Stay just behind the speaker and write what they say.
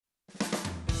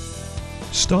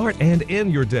Start and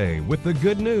end your day with the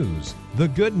good news. The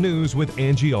Good News with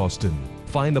Angie Austin.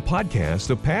 Find the podcast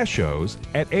of past shows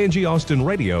at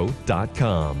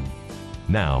angieaustinradio.com.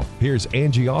 Now, here's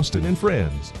Angie Austin and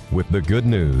friends with the good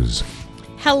news.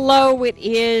 Hello, it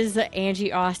is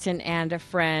Angie Austin and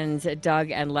friends.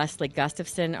 Doug and Leslie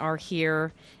Gustafson are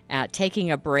here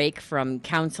taking a break from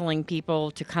counseling people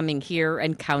to coming here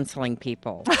and counseling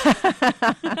people.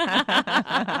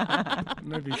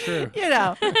 Maybe true. You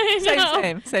know,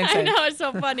 same. I know, it's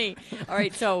so funny. All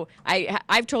right, so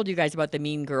I've told you guys about the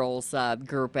Mean Girls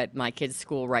group at my kids'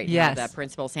 school right now. The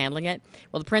principal's handling it.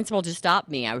 Well, the principal just stopped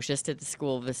me. I was just at the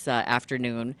school this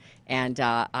afternoon, and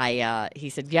he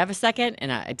said, "Do you have a second?"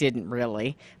 And I didn't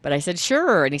really, but I said,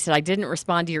 "Sure." And he said, "I didn't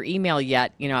respond to your email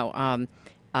yet, and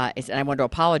I wanted to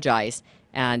apologize."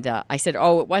 And I said,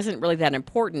 "Oh, it wasn't really that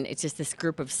important. It's just this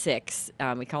group of 6.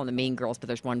 We call them the Mean Girls, but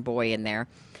there's one boy in there.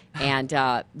 And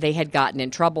they had gotten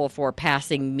in trouble for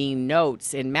passing mean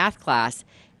notes in math class.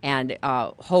 And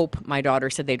Hope, my daughter,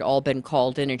 said they'd all been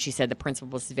called in, and she said the principal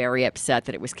was very upset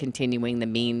that it was continuing the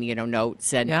mean,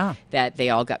 notes, and that they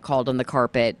all got called on the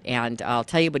carpet. And I'll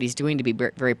tell you what he's doing to be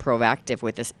very proactive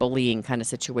with this bullying kind of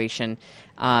situation.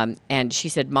 And she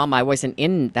said, "Mom, I wasn't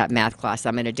in that math class.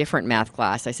 I'm in a different math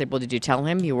class." I said, "Well, did you tell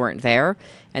him you weren't there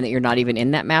and that you're not even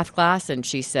in that math class?" And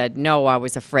she said, "No, I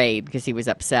was afraid," because he was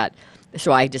upset.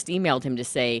 So I just emailed him to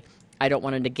say, I don't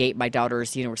want to negate my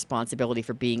daughter's, responsibility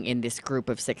for being in this group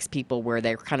of 6 people where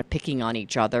they're kind of picking on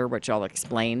each other, which I'll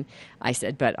explain. I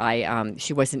said, but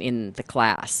she wasn't in the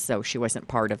class, so she wasn't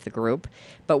part of the group.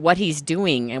 But what he's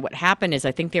doing, and what happened is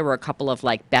I think there were a couple of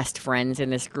best friends in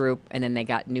this group, and then they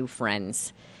got new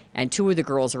friends. And 2 of the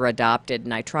girls are adopted,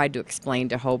 and I tried to explain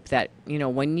to Hope that,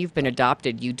 when you've been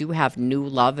adopted, you do have new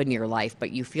love in your life,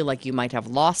 but you feel like you might have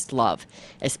lost love,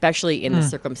 especially in the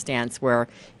circumstance where,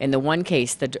 in the one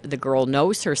case, the girl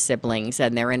knows her siblings,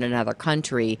 and they're in another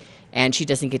country, and she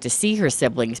doesn't get to see her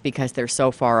siblings because they're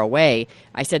so far away.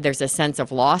 I said there's a sense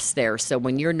of loss there, so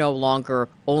when you're no longer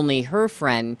only her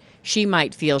friend, she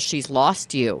might feel she's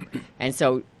lost you. And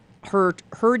so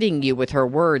hurting you with her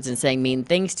words and saying mean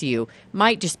things to you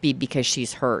might just be because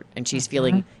she's hurt and she's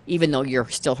feeling, even though you're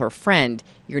still her friend,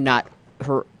 you're not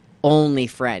her only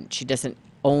friend. She doesn't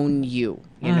own you,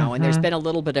 and there's been a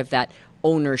little bit of that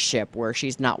ownership where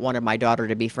she's not wanted my daughter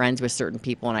to be friends with certain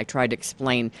people. And I tried to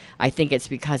explain, I think it's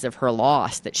because of her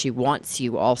loss that she wants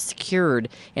you all secured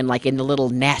in the little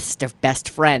nest of best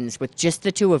friends with just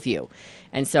the 2 of you.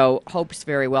 And so Hope's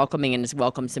very welcoming and has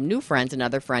welcomed some new friends,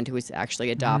 another friend who is actually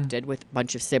adopted with a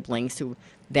bunch of siblings who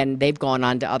then they've gone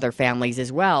on to other families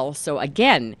as well. So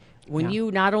again, when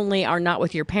you not only are not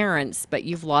with your parents, but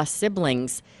you've lost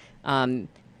siblings,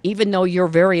 even though you're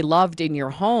very loved in your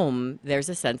home, there's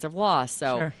a sense of loss.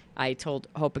 So I told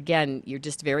Hope again, you're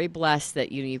just very blessed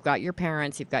that you've got your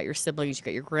parents, you've got your siblings, you've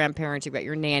got your grandparents, you've got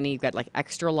your nanny, you've got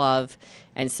extra love,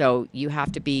 and so you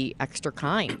have to be extra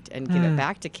kind and give it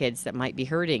back to kids that might be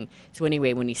hurting. So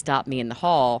anyway, when he stopped me in the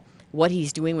hall, what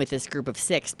he's doing with this group of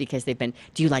 6, because they've been,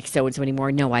 "Do you like so-and-so anymore?"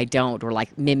 "No, I don't." Or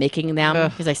mimicking them.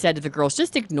 Because I said to the girls,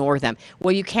 just ignore them.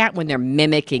 Well, you can't when they're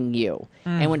mimicking you.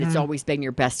 And when it's always been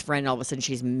your best friend, all of a sudden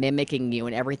she's mimicking you,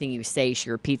 and everything you say she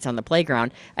repeats on the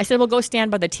playground. I said, well, go stand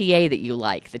by the TA that you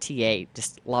like. The TA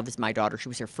just loves my daughter. She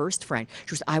was her first friend.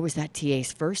 She was, I was that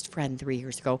TA's first friend 3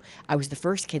 years ago. I was the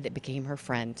first kid that became her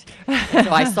friend. And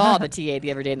so I saw the TA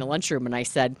the other day in the lunchroom, and I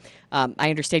said, I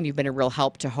understand you've been a real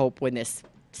help to Hope when this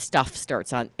stuff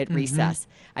starts on at recess.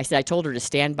 I said, I told her to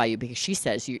stand by you because she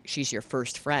says she's your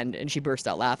first friend. And she burst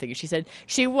out laughing. And she said,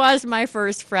 she was my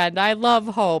first friend. I love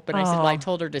Hope. And I said, well, I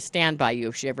told her to stand by you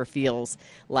if she ever feels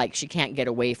like she can't get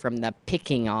away from the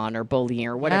picking on or bullying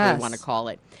or whatever you want to call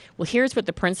it. Well, here's what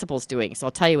the principal's doing. So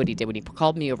I'll tell you what he did. When he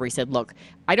called me over, he said, look,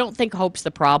 I don't think Hope's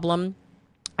the problem.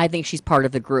 I think she's part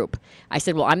of the group. I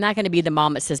said, well, I'm not going to be the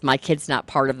mom that says my kid's not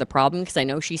part of the problem, because I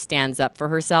know she stands up for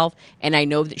herself, and I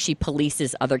know that she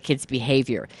polices other kids'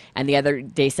 behavior. And the other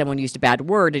day someone used a bad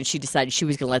word, and she decided she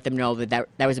was going to let them know that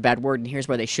was a bad word, and here's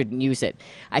why they shouldn't use it.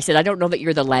 I said, I don't know that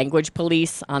you're the language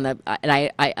police on the, and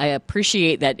I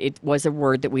appreciate that it was a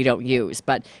word that we don't use,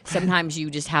 but sometimes you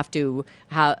just have to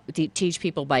teach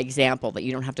people by example that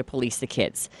you don't have to police the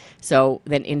kids. So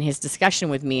then in his discussion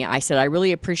with me, I said, I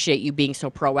really appreciate you being so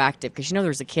proactive, because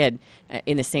there's a kid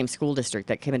in the same school district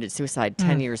that committed suicide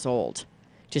 10 years old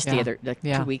just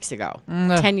 2 weeks ago.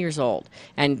 10 years old.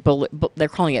 And they're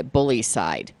calling it bully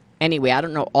side. anyway, I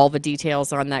don't know all the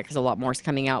details on that because a lot more is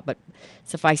coming out, but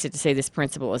suffice it to say this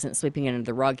principal isn't sweeping under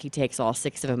the rug. He takes all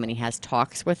 6 of them and he has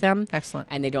talks with them. Excellent.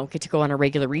 And they don't get to go on a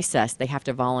regular recess. They have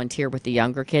to volunteer with the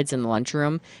younger kids in the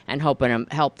lunchroom and help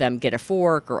them get a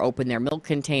fork or open their milk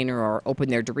container or open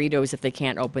their Doritos if they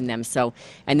can't open them. So,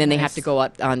 and then they have to go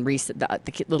up on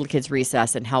the little kids'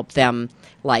 recess and help them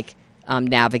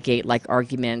navigate like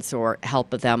arguments or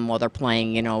help them while they're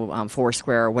playing,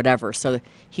 Foursquare or whatever. So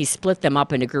he split them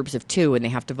up into groups of 2 and they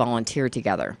have to volunteer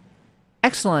together.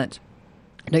 Excellent.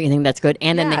 Don't you think that's good?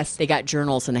 And then Yes. they got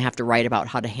journals and they have to write about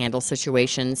how to handle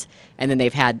situations. And then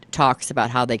they've had talks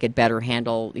about how they could better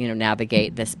handle,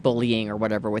 navigate this bullying or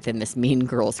whatever within this Mean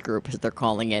Girls group, as they're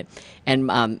calling it.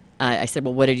 And I said,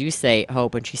 well, what did you say,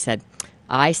 Hope? And she said,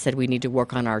 I said we need to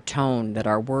work on our tone, that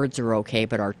our words are okay,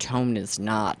 but our tone is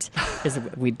not. Because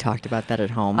we talked about that at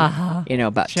home,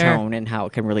 about tone and how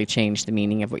it can really change the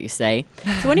meaning of what you say.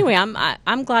 So anyway,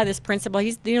 I'm glad this principal,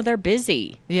 they're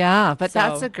busy. Yeah, but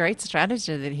that's a great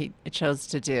strategy that he chose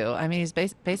to do. I mean, he's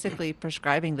basically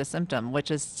prescribing the symptom,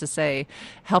 which is to say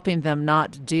helping them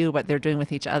not do what they're doing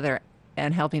with each other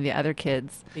and helping the other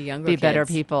kids be better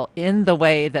people in the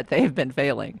way that they've been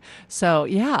failing. So,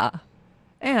 yeah.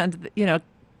 And,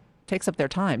 takes up their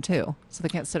time, too. So they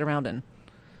can't sit around and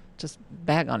just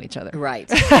bag on each other. Right.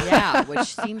 Yeah,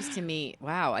 which seems to me,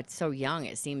 wow, it's so young.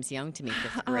 It seems young to me,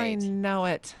 5th grade. I know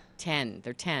it. 10.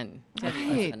 They're 10. 10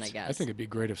 Right. 11, I guess. I think it'd be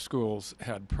great if schools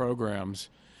had programs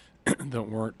that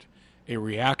weren't a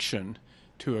reaction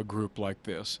to a group like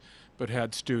this, but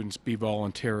had students be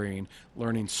volunteering,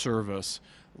 learning service,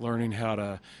 learning how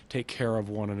to take care of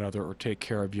one another or take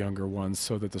care of younger ones,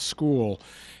 so that the school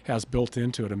has built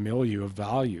into it a milieu of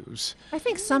values. I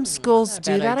think some schools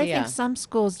do that. idea. I think some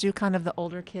schools do kind of the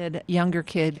older kid, younger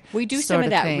kid. We do sort some of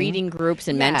that thing. reading groups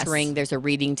and Yes. mentoring. There's a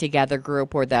reading together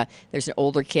group where there's an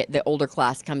older kid, the older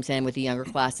class comes in with the younger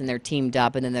class and they're teamed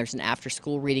up, and then there's an after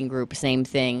school reading group, same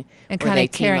thing. And where kind they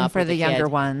of team caring up for with the younger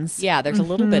kid. ones. Yeah, there's a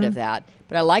little bit of that.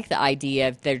 But I like the idea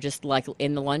of they're just like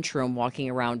in the lunchroom walking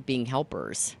around being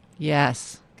helpers.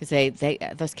 Yes. Because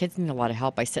those kids need a lot of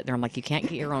help. I sit there, I'm like, you can't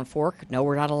get your own fork? No,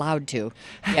 we're not allowed to. You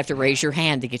have to raise your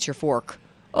hand to get your fork.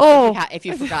 Oh. If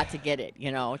you forgot to get it,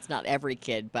 it's not every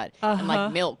kid, but I'm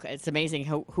like milk. It's amazing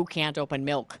who can't open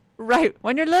milk. Right.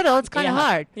 When you're little, it's kind of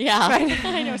hard. Yeah, Right.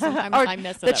 I know. Sometimes Or I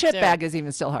mess it the up chip too. bag is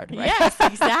even still hard. Right? Yes,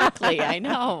 exactly. I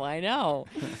know.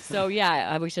 So yeah,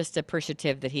 I was just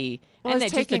appreciative that Well, and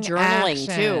it's that just the taking journaling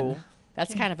action. too.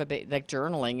 That's kind of a bit like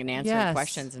journaling and answering Yes.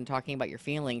 questions and talking about your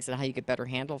feelings and how you could better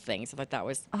handle things. I thought that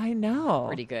was I know.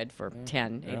 pretty good for age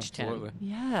 10. Absolutely.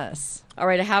 Yes. All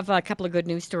right, I have a couple of good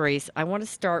news stories. I want to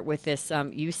start with this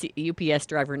UPS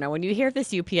driver. Now, when you hear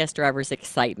this UPS driver's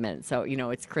excitement, so,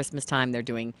 it's Christmas time. They're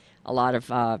doing a lot of,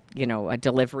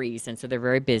 deliveries, and so they're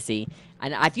very busy.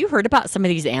 And have you heard about some of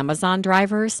these Amazon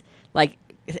drivers? Like,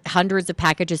 hundreds of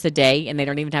packages a day, and they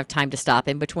don't even have time to stop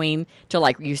in between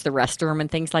to, use the restroom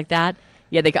and things like that.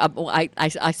 Yeah,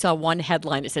 I saw one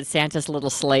headline that said Santa's little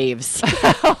slaves.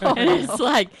 And it's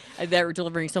like they're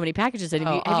delivering so many packages. And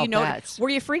have you noticed? Were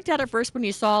you freaked out at first when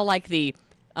you saw the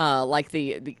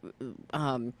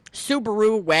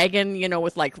Subaru wagon,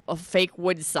 with a fake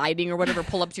wood siding or whatever,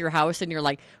 pull up to your house, and you're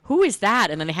like, "Who is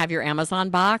that?" And then they have your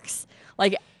Amazon box.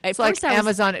 It's like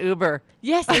Amazon Uber.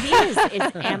 Yes, it is.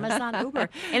 It's Amazon Uber.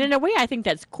 And in a way, I think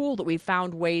that's cool that we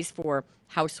found ways for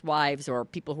housewives or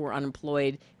people who are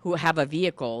unemployed who have a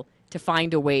vehicle to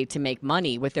find a way to make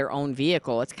money with their own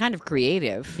vehicle. It's kind of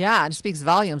creative. Yeah, and it speaks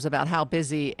volumes about how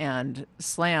busy and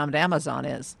slammed Amazon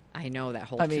is. I know that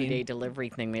whole 2-day delivery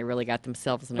thing. They really got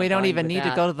themselves in a We don't bind even with need to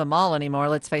that. go to the mall anymore,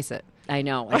 let's face it. I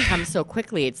know. It comes so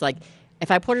quickly. It's like if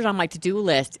I put it on my to-do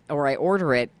list or I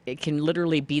order it, it can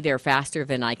literally be there faster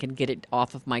than I can get it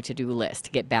off of my to-do list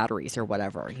to get batteries or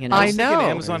whatever. I I was thinking know.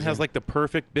 Amazon has the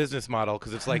perfect business model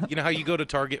because it's like, how you go to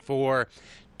Target for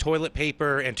toilet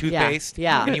paper and toothpaste,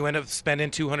 yeah. and you end up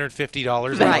spending $250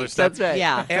 on Right, other stuff. that's right.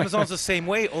 Yeah. Amazon's the same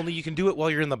way, only you can do it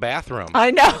while you're in the bathroom. I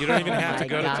know. You don't even have to My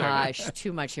go to Target. gosh,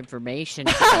 too much information.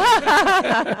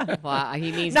 Wow,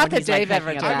 he means Not when that he's Dave like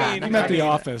ever hacking did. a I bath. I'm at the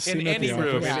office. In I'm at any the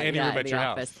room, office. in any room at the your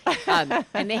office. house.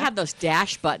 And they have those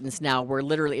dash buttons now where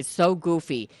literally it's so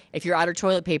goofy. If you're out of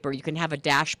toilet paper, you can have a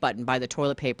dash button by the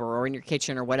toilet paper or in your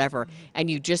kitchen or whatever, and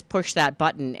you just push that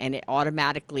button and it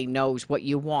automatically knows what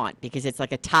you want because it's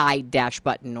like a Tide dash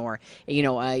button or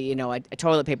a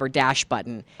toilet paper dash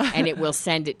button, and it will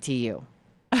send it to you.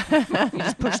 You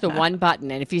just push the one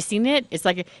button, and if you've seen it, it's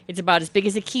about as big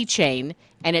as a keychain,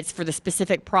 and it's for the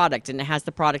specific product, and it has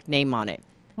the product name on it.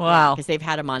 Wow. Because they've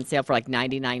had them on sale for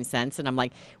 99 cents, and I'm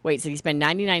like, wait, so you spend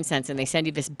 99 cents, and they send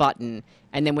you this button,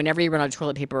 And then whenever you run out of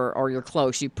toilet paper or you're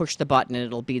close, you push the button and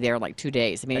it'll be there in like 2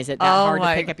 days. I mean, is it that hard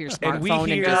to pick up your smartphone? And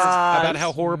we hear just about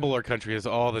how horrible our country is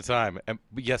all the time. And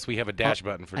yes, we have a dash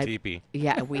button for TP.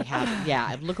 Yeah, we have.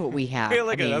 Yeah, look at what we have. Hey,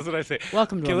 look at that's what I say.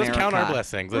 Welcome to America. Let's count our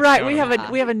blessings. Right, we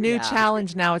have a new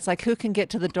challenge now. It's like who can get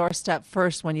to the doorstep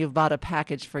first when you've bought a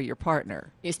package for your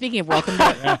partner. Yeah, speaking of welcome,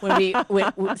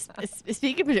 to,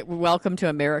 speaking of welcome to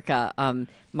America,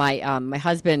 my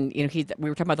husband, we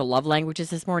were talking about the love languages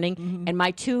this morning, and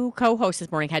my two co-hosts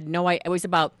this morning had no idea. It was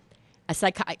about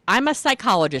I'm a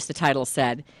psychologist, the title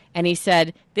said, and he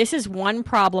said, this is one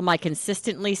problem I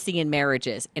consistently see in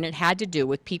marriages, and it had to do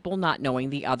with people not knowing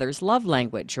the other's love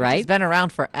language, right? It's been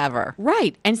around forever.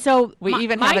 Right. And so we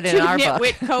even have it in our book.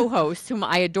 My two nitwit co-hosts, whom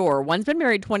I adore, one's been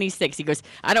married 26. He goes,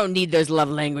 I don't need those love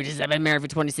languages. I've been married for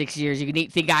 26 years. You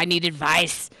think I need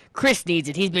advice? Chris needs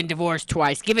it. He's been divorced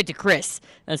twice. Give it to Chris.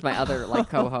 That's my other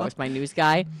co-host, my news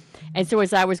guy. And so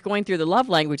as I was going through the love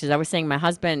languages, I was saying my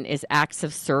husband is acts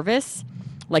of service.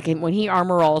 Like when he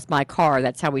armor rolls my car,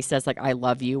 that's how he says like I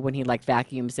love you when he like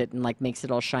vacuums it and like makes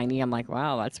it all shiny. I'm like,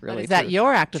 wow, that's really. But is that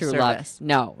your act of service?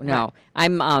 Love. No. Right.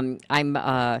 I'm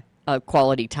a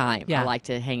quality time. Yeah. I like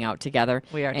to hang out together.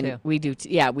 We are too. We do.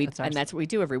 And that's what we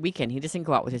do every weekend. He doesn't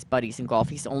go out with his buddies and golf.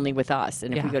 He's only with us.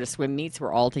 And if we go to swim meets,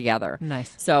 we're all together.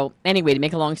 Nice. So anyway, to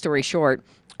make a long story short,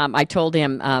 I told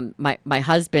him my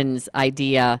husband's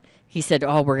idea. He said,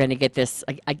 "Oh, we're going to get this.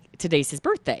 Today's his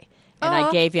birthday." And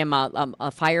I gave him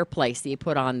a fireplace that you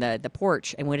put on the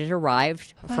porch. And when it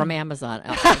arrived from Amazon,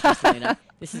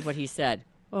 this is what he said.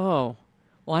 Oh,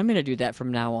 well, I'm going to do that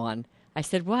from now on. I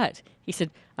said, what? He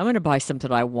said, I'm going to buy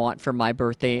something I want for my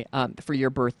birthday, for your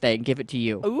birthday, and give it to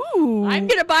you. Ooh. I'm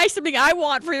going to buy something I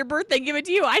want for your birthday and give it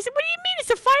to you. I said, what do you mean? It's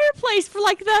a fireplace for,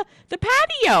 like, the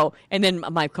patio. And then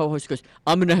my co-host goes,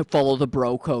 I'm going to follow the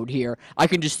bro code here. I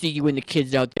can just see you and the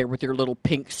kids out there with your little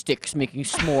pink sticks making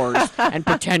s'mores and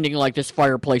pretending like this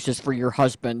fireplace is for your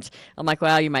husband. I'm like,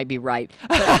 well, you might be right.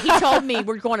 But he told me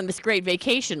we're going on this great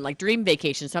vacation, like dream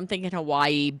vacation. So I'm thinking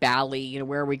Hawaii, Bali,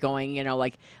 where are we going,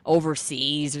 like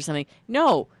overseas or something.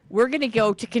 No. We're going to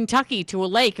go to Kentucky to a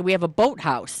lake, and we have a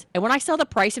boathouse. And when I saw the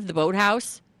price of the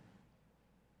boathouse,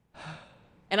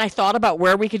 and I thought about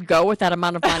where we could go with that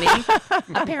amount of money,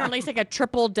 apparently it's like a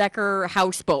triple-decker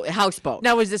houseboat.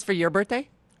 Now, was this for your birthday?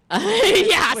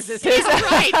 Yes.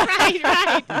 Right.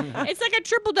 It's like a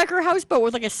triple-decker houseboat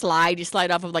with like a slide. You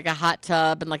slide off of like a hot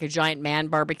tub and like a giant man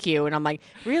barbecue. And I'm like,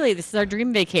 really? This is our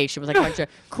dream vacation with like a bunch of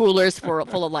coolers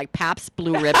full of like Pabst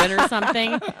Blue Ribbon or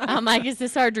something. I'm like, is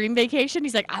this our dream vacation?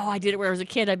 He's like, oh, I did it when I was a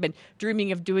kid. I've been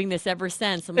dreaming of doing this ever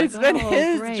since. I'm like, it's been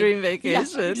his great. Dream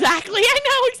vacation. Yeah, exactly. I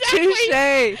know. Exactly. Touche.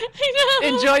 I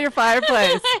know. Enjoy your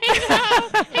fireplace.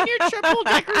 I know. And your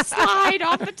triple-decker slide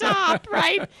off the top,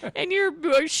 right? And your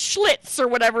Schlitz or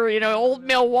whatever, old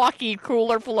Milwaukee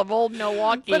cooler full of old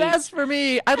Milwaukee. But as for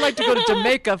me, I'd like to go to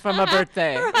Jamaica for my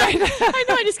birthday. Right. I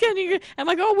know. I just can't. I'm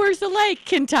like, oh, where's the lake?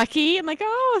 Kentucky. I'm like,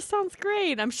 oh, sounds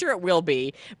great. I'm sure it will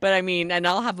be. But I mean, and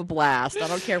I'll have a blast. I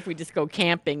don't care if we just go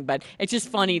camping, but it's just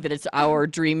funny that it's our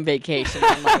dream vacation.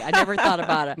 I'm like, I never thought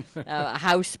about a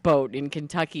houseboat in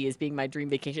Kentucky as being my dream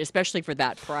vacation, especially for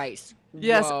that price.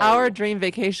 Yes, Whoa. Our dream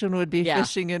vacation would be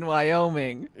fishing in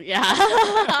Wyoming. Yeah.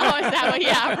 Oh, is that what?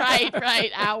 Yeah, right.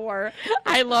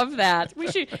 I love that.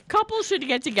 Couples should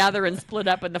get together and split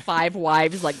up, and the 5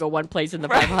 wives go one place and the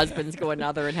 5 husbands go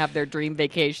another and have their dream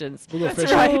vacations.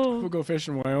 We'll go fish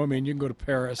in Wyoming. You can go to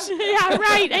Paris. Yeah,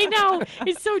 right. I know.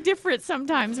 It's so different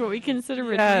sometimes what we consider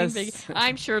a dream vacation.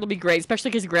 I'm sure it'll be great,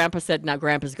 especially because Grandpa said, now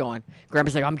Grandpa's going.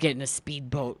 Grandpa's like, I'm getting a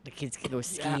speedboat. The kids can go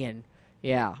skiing.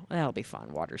 Yeah, that'll be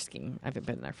fun. Water skiing. I've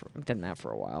done that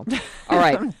for a while. All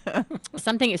right.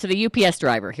 So the UPS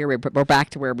driver, here we're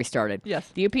back to where we started. Yes.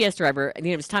 The UPS driver,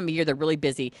 it's time of year, they're really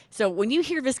busy. So when you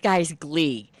hear this guy's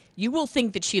glee, you will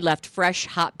think that she left fresh,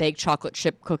 hot-baked chocolate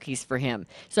chip cookies for him.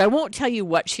 So I won't tell you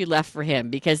what she left for him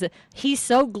because he's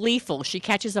so gleeful. She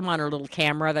catches him on her little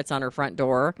camera that's on her front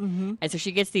door. Mm-hmm. And so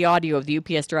she gets the audio of the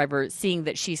UPS driver seeing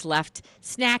that she's left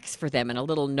snacks for them and a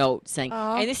little note saying,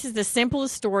 and this is the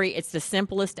simplest story. It's the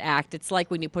simplest act. It's like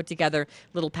when you put together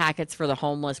little packets for the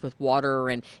homeless with water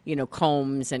and,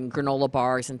 combs and granola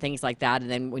bars and things like that. And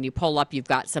then when you pull up, you've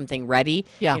got something ready.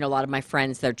 Yeah. A lot of my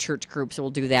friends, their church groups will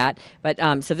do that. But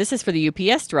so this is for the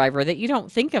UPS driver that you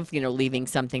don't think of, leaving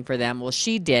something for them. Well,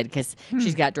 she did because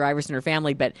she's got drivers in her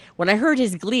family. But when I heard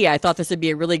his glee, I thought this would be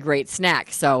a really great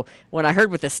snack. So when I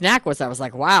heard what the snack was, I was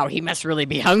like, wow, he must really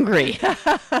be hungry.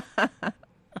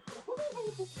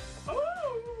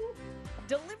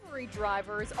 Delivery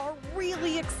drivers are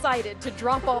really excited to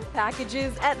drop off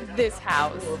packages at this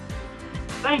house.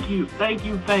 Thank you. I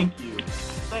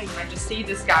just see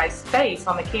this guy's face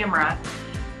on the camera,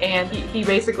 and he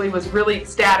basically was really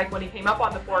ecstatic when he came up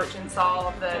on the porch and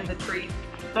saw the tree.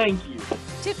 Thank you.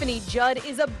 Tiffany Judd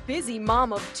is a busy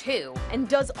mom of 2 and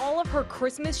does all of her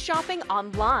Christmas shopping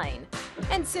online.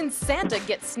 And since Santa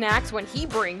gets snacks when he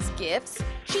brings gifts,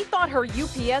 she thought her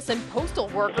UPS and postal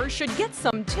workers should get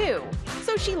some too.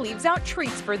 So she leaves out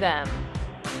treats for them.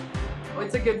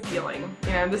 It's a good feeling.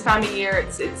 You know, this time of year,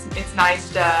 it's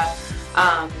nice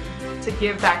to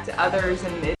give back to others,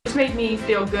 and it just made me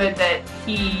feel good that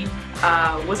he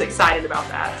was excited about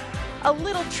that. A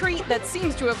little treat that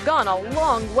seems to have gone a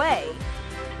long way.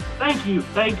 Thank you,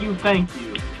 thank you, thank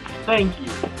you, thank you.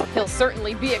 He'll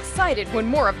certainly be excited when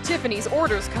more of Tiffany's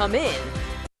orders come in.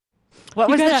 What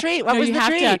was the treat? What was the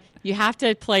treat? You have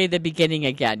to play the beginning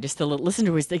again, just to listen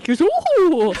to his thing. He goes,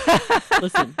 ooh!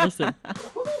 Listen.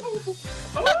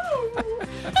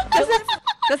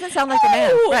 Doesn't sound like a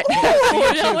man. Right.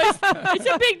 It's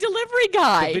a big delivery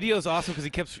guy. The video is awesome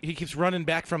because he keeps running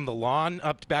back from the lawn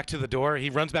back to the door. He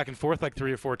runs back and forth like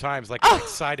 3 or 4 times, like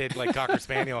excited, like Cocker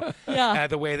Spaniel. Yeah.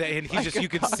 The way that, and you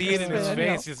can see it in his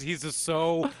face. He's just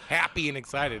so happy and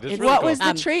excited. It's really what cool. was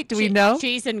the treat? Do we know?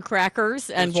 Cheese and crackers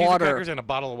and Cheese water. And crackers and a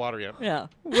bottle of water. Yeah.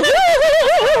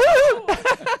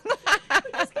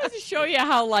 Just goes to show you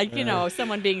how,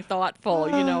 someone being thoughtful,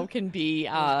 can be,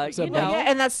 Yeah,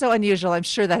 and that's so unusual. I'm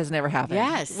sure that has never happened.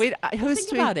 Yes.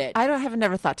 Think about it. I have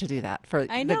never thought to do that for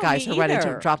the guys who are ready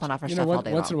to drop on off our stuff all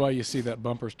day long. Once in a while you see that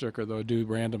bumper sticker, though, do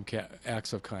random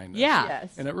acts of kindness. Yeah.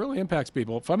 Yes. And it really impacts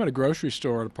people. If I'm at a grocery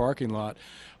store at a parking lot,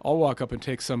 I'll walk up and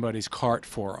take somebody's cart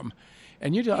for them.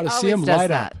 And you ought to see them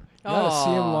light up. You ought to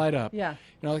see them light up. Yeah.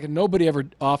 Nobody ever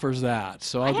offers that.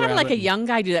 So I had a young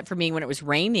guy do that for me when it was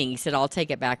raining. He said, "I'll take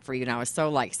it back for you." And I was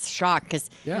so shocked because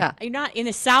you're not in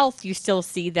the South. You still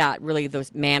see that really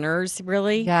those manners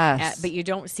really. Yes. But you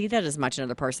don't see that as much in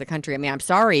other parts of the country. I mean, I'm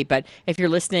sorry, but if you're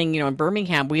listening, in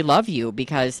Birmingham, we love you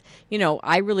because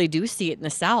I really do see it in the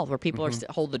South where people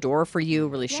hold the door for you,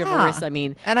 really chivalrous. I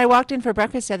mean, and I walked in for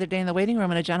breakfast the other day in the waiting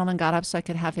room, and a gentleman got up so I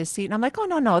could have his seat, and I'm like, "Oh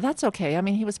no, that's okay." I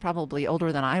mean, he was probably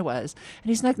older than I was, and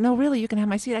he's like, "No, really, you can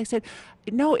have my seat." I said,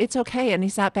 "No, it's okay." And he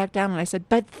sat back down, and I said,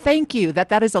 "But thank you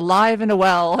that is alive and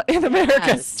well in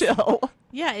America still."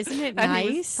 Yeah, isn't it and nice?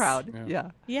 He was proud.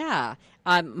 Yeah.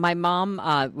 My mom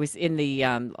was in the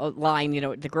line,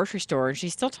 at the grocery store, and she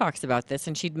still talks about this.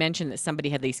 And she'd mentioned that somebody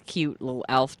had these cute little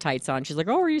elf tights on. She's like,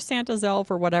 "Oh, are you Santa's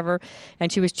elf or whatever?"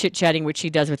 And she was chit-chatting, which she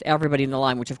does with everybody in the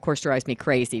line, which of course drives me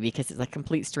crazy because it's like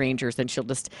complete strangers. And she'll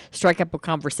just strike up a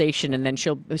conversation, and then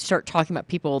she'll start talking about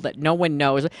people that no one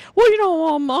knows.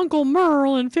 Well, Uncle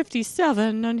Merle in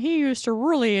 57, and he used to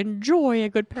really enjoy a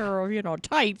good pair of,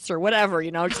 tights or whatever,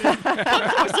 just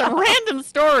some random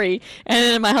story. And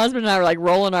then my husband and I were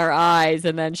rolling our eyes,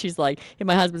 and then she's like, and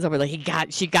my husband's over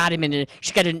she got him in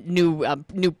she got a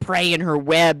new prey in her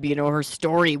web, her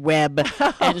story web.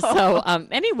 And so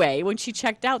anyway, when she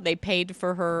checked out, they paid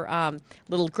for her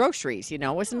little groceries. It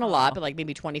wasn't a lot, but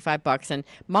maybe $25. And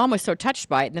Mom was so touched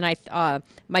by it. And then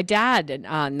my dad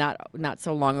not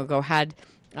so long ago had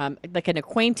an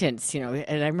acquaintance, and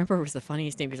I remember it was the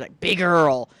funniest name. He was like Big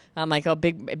Earl. I'm like, "Oh,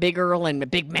 Big Earl and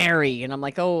Big Mary," and I'm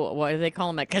like, "Oh, why do they call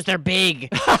them that? Because they're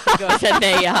big." He goes, and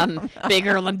they Big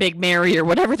Earl and Big Mary or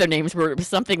whatever their names were. It was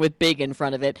something with big in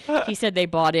front of it. He said they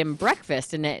bought him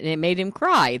breakfast, and it made him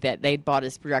cry that they'd bought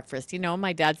his breakfast.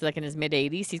 My dad's in his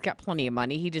mid-80s. He's got plenty of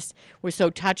money. He just was so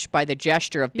touched by the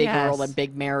gesture of Big Earl and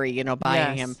Big Mary,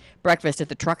 buying him breakfast at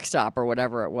the truck stop or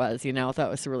whatever it was. I thought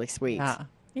it was really sweet.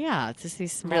 Yeah, it's just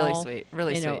these small,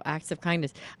 really sweet acts of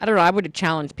kindness. I don't know. I would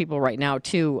challenge people right now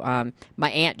too. My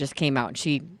aunt just came out, and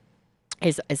she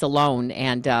is alone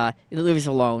and lives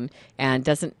alone and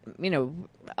doesn't,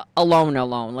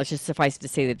 alone. Let's just suffice to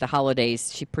say that the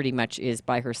holidays she pretty much is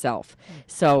by herself.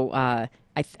 So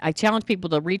I challenge people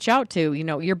to reach out to,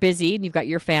 you're busy and you've got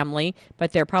your family,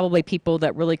 but there are probably people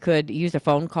that really could use a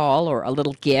phone call or a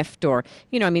little gift or,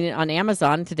 on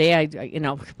Amazon today,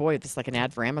 boy, this is like an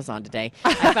ad for Amazon today.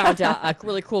 I found a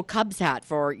really cool Cubs hat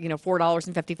for,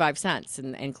 $4.55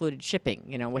 and included shipping,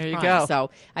 with there you Prime. go.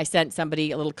 So I sent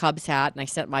somebody a little Cubs hat, and I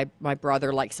sent my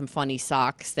brother some funny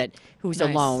socks who's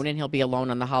alone, and he'll be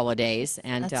alone on the holidays.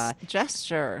 And that's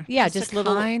gesture. Yeah, just just a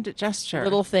little kind gesture.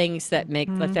 Little things that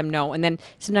let them know. And then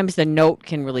sometimes the note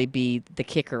can really be the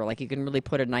kicker. You can really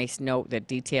put a nice note that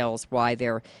details why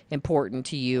they're important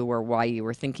to you or why you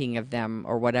were thinking of them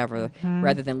or whatever,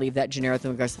 rather than leave that generic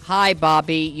thing that goes, "Hi,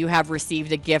 Bobby, you have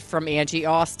received a gift from Angie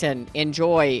Austin.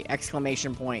 Enjoy!"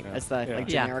 Exclamation point. That's the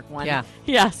generic one.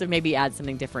 Yeah. So maybe add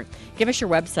something different. Give us your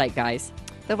website, guys.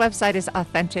 The website is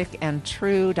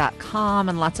authenticandtrue.com,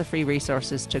 and lots of free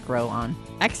resources to grow on.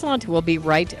 Excellent. We'll be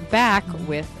right back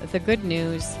with the good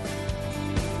news.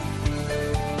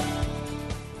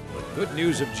 Good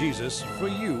news of Jesus for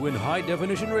you in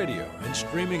high-definition radio and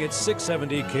streaming at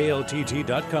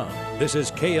 670kltt.com. This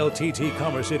is KLTT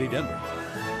Commerce City, Denver.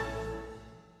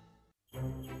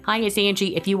 Hi, it's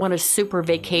Angie. If you want a super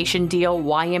vacation deal,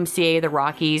 YMCA of the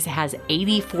Rockies has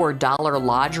 $84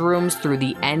 lodge rooms through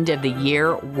the end of the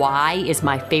year. Why is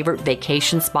my favorite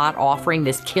vacation spot offering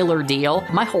this killer deal?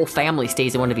 My whole family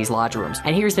stays in one of these lodge rooms.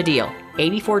 And here's the deal.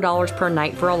 $84 per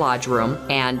night for a lodge room,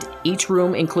 and each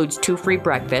room includes 2 free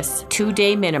breakfasts,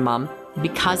 2-day minimum.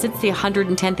 Because it's the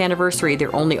 110th anniversary,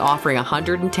 they're only offering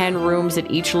 110 rooms at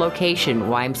each location,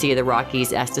 YMCA of the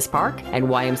Rockies Estes Park and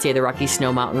YMCA of the Rockies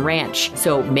Snow Mountain Ranch.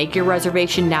 So make your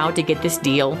reservation now to get this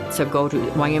deal. So go to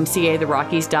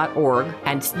ymcatherockies.org,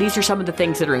 and these are some of the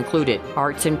things that are included.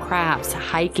 Arts and crafts,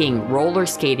 hiking, roller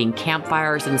skating,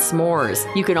 campfires, and s'mores.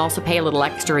 You can also pay a little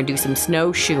extra and do some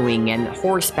snowshoeing and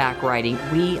horseback riding.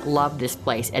 We love this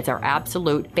place. It's our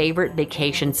absolute favorite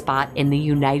vacation spot in the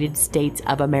United States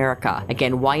of America.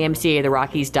 Again,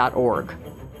 ymcatherockies.org.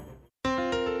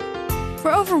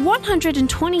 For over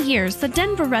 120 years, the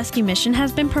Denver Rescue Mission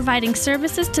has been providing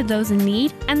services to those in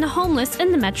need and the homeless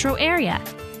in the metro area.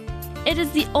 It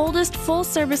is the oldest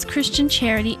full-service Christian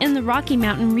charity in the Rocky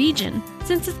Mountain region.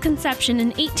 Since its conception in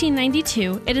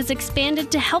 1892, it has expanded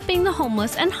to helping the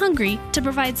homeless and hungry to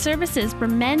provide services for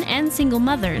men and single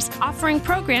mothers, offering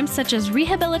programs such as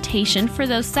rehabilitation for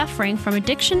those suffering from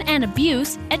addiction and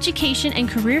abuse, education and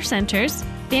career centers,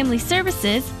 family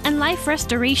services, and life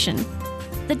restoration.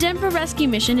 The Denver Rescue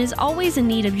Mission is always in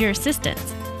need of your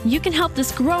assistance. You can help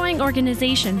this growing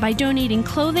organization by donating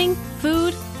clothing,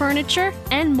 food, furniture,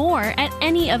 and more at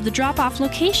any of the drop-off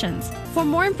locations. For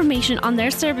more information on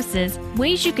their services,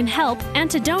 ways you can help,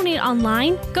 and to donate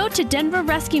online, go to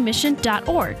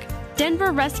denverrescuemission.org.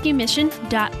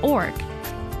 denverrescuemission.org.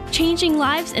 Changing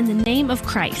lives in the name of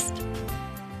Christ.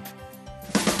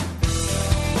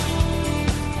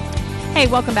 Hey,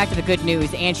 welcome back to the Good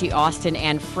News. Angie Austin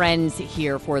and friends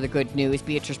here for the Good News.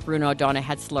 Beatrice Bruno, Donna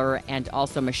Hetzler, and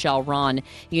also Michelle Ron.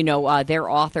 You know, they're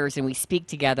authors, and we speak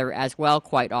together as well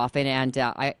quite often. And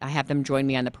I have them join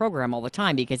me on the program all the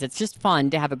time because it's just fun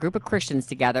to have a group of Christians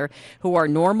together who are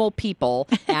normal people.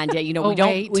 And you know, we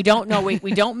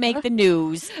don't make the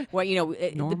news. Well, you know,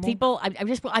 the people.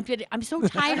 I'm so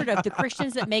tired of the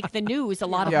Christians that make the news. A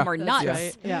lot of them are nuts.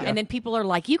 Right. Yeah. And then people are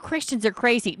like, "You Christians are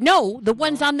crazy." No, the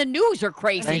ones on the news are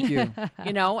crazy. Thank you.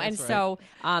 You know, and so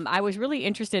I was really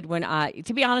interested when,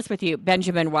 to be honest with you,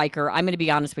 Benjamin Weicker, I'm going to be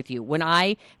honest with you. When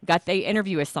I got the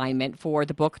interview assignment for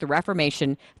the book, The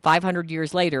Reformation, 500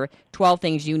 Years Later, 12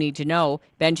 Things You Need to Know,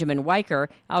 Benjamin Weicker,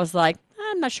 I was like,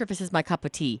 I'm not sure if this is my cup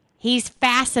of tea. He's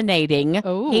fascinating.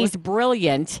 Ooh. He's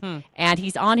brilliant. And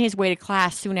he's on his way to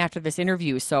class soon after this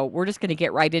interview. So we're just going to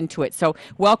get right into it. So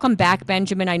welcome back,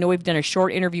 Benjamin. I know we've done a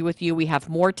short interview with you. We have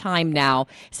more time now.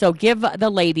 So give the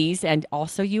ladies and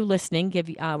also you listening,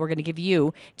 we're going to give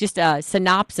you just a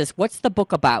synopsis. What's the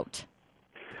book about?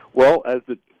 Well, as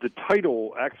the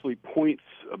title actually points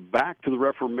back to the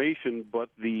Reformation, but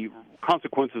the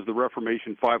consequences of the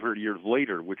Reformation 500 years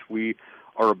later, which we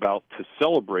are about to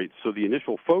celebrate. So the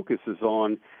initial focus is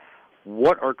on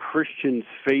what are Christians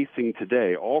facing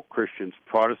today, all Christians,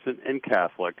 Protestant and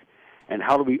Catholic, and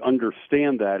how do we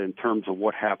understand that in terms of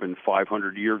what happened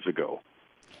 500 years ago.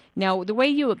 Now, the way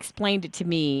you explained it to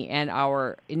me in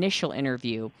our initial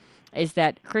interview is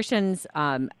that Christians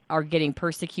are getting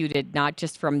persecuted not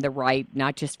just from the right,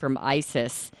 not just from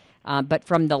ISIS, but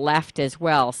from the left as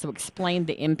well. So explain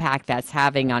the impact that's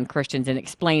having on Christians and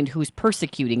explain who's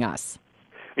persecuting us.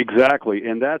 Exactly,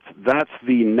 and that's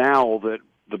the now that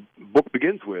the book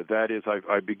begins with. That is,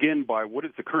 I begin by what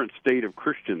is the current state of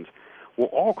Christians. Well,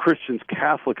 all Christians,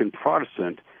 Catholic and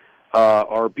Protestant,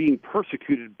 are being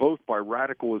persecuted both by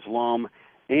radical Islam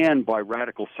and by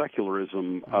radical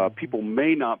secularism. People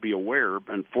may not be aware,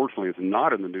 unfortunately it's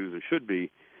not in the news, it should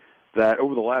be, that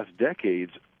over the last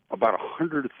decades, about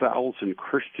 100,000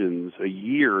 Christians a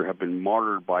year have been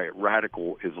martyred by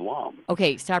radical Islam.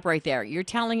 Okay, stop right there. You're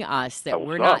telling us that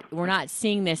we're not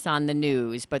seeing this on the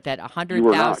news, but that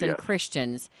 100,000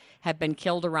 Christians have been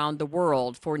killed around the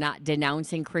world for not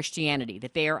denouncing Christianity,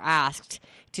 that they are asked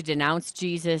to denounce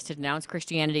Jesus, to denounce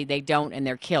Christianity. They don't, and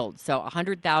they're killed. So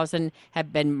 100,000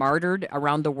 have been martyred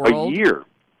around the world? A year.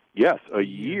 Yes, a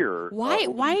year.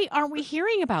 Why aren't we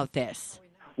hearing about this?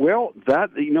 Well,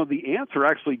 the answer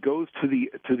actually goes to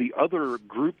the other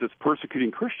group that's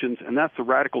persecuting Christians, and that's the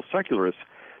radical secularists.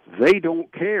 They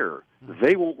don't care.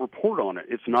 They won't report on it.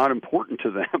 It's not important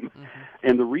to them.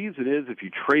 And the reason is, if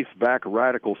you trace back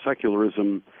radical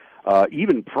secularism,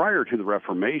 even prior to the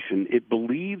Reformation, it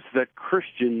believes that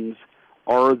Christians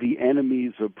are the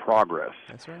enemies of progress.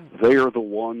 That's right. They are the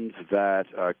ones that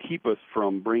keep us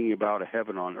from bringing about a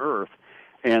heaven on earth.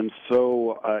 And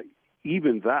so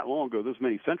even that long ago, those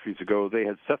many centuries ago, they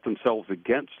had set themselves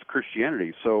against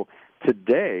Christianity. So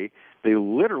today, they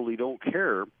literally don't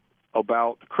care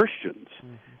about Christians.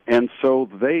 Mm-hmm. And so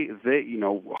they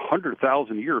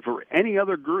 100,000 a year, for any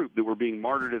other group that were being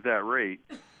martyred at that rate,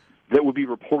 that would be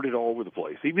reported all over the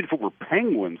place. Even if it were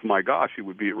penguins, my gosh, it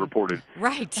would be reported.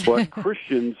 Right. But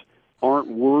Christians aren't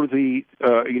worthy,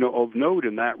 of note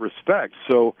in that respect.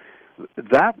 So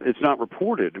that is not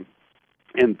reported.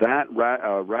 And that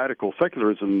radical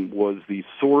secularism was the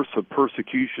source of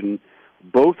persecution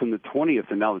both in the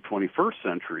 20th and now the 21st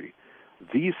century.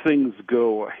 These things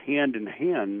go hand in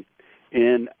hand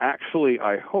in actually,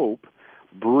 I hope,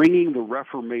 bringing the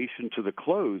Reformation to the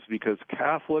close, because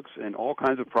Catholics and all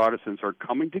kinds of Protestants are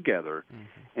coming together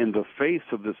in the face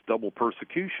of this double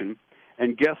persecution.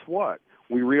 And guess what?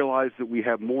 We realize that we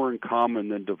have more in common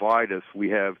than divide us. We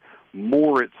have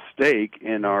more at stake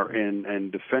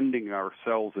in defending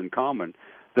ourselves in common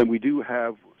than we do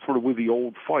have sort of with the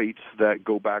old fights that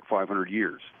go back 500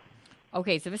 years.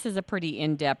 Okay, so this is a pretty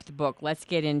in-depth book. Let's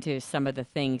get into some of the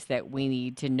things that we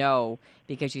need to know,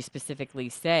 because you specifically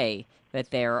say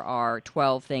that there are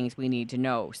 12 things we need to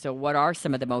know. So what are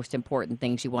some of the most important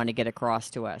things you want to get across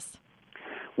to us?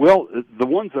 Well, the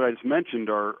ones that I just mentioned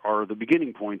are the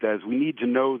beginning point. That is, we need to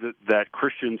know that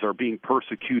Christians are being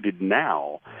persecuted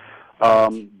now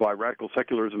by radical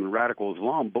secularism and radical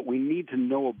Islam, but we need to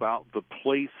know about the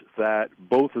place that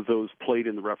both of those played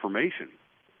in the Reformation.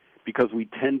 Because we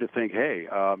tend to think, hey,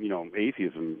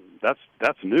 atheism,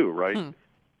 that's new, right?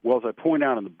 Well, as I point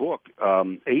out in the book,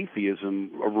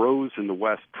 atheism arose in the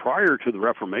West prior to the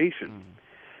Reformation.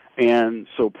 And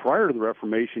so prior to the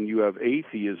Reformation, you have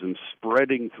atheism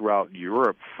spreading throughout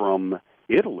Europe from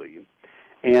Italy.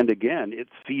 And again, it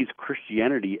sees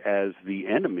Christianity as the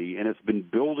enemy, and it's been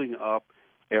building up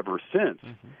ever since.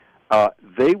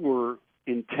 They were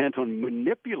intent on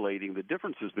manipulating the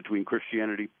differences between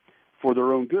Christianity for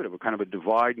their own good, of a kind of a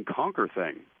divide and conquer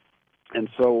thing. And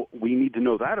so we need to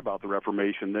know that about the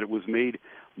Reformation, that it was made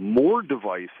more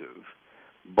divisive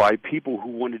by people who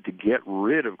wanted to get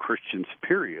rid of Christians,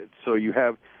 period. So you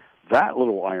have that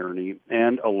little irony,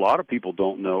 and a lot of people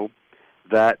don't know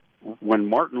that when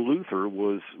Martin Luther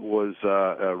was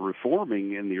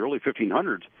reforming in the early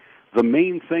 1500s, the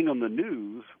main thing on the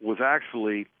news was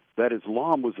actually that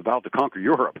Islam was about to conquer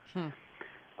Europe.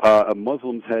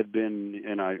 Muslims had been,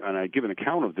 and I give an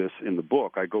account of this in the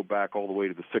book. I go back all the way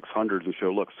to the 600s and show,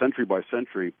 look, century by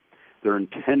century, they're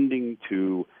intending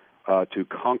to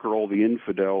conquer all the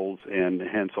infidels and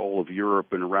hence all of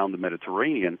Europe and around the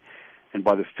Mediterranean. And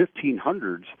by the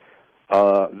 1500s,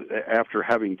 after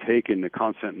having taken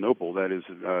Constantinople, that is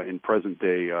in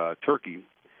present-day Turkey,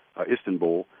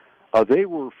 Istanbul, they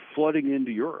were flooding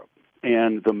into Europe.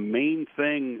 And the main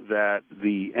thing that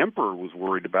the emperor was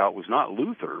worried about was not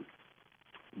Luther,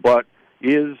 but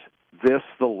is this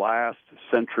the last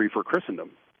century for Christendom?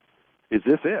 Is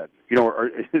this it?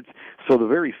 So the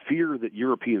very fear that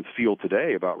Europeans feel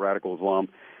today about radical Islam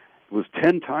was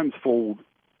 10 times fold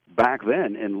back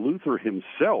then, and Luther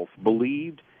himself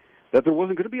believed that there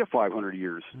wasn't going to be a 500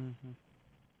 years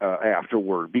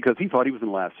afterward, because he thought he was in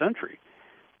the last century,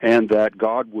 and that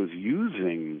God was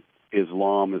using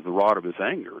Islam as the rod of his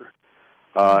anger,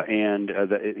 and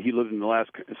that he lived in the last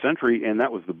century, and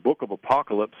that was the book of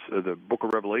Apocalypse, the book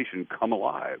of Revelation, come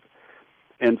alive.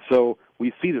 And so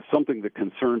we see that something that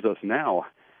concerns us now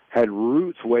had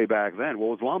roots way back then.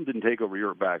 Well, Islam didn't take over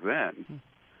Europe back then,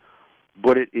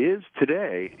 but it is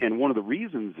today, and one of the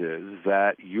reasons is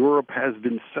that Europe has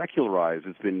been secularized.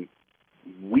 It's been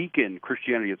weakened.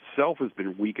 Christianity itself has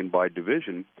been weakened by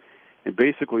division. And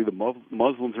basically, the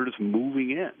Muslims are just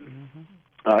moving in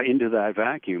into that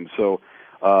vacuum. So,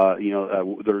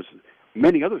 there's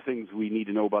many other things we need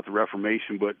to know about the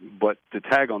Reformation. But to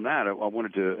tag on that, I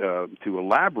wanted to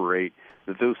elaborate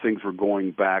that those things were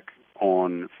going back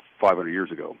on 500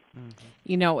 years ago.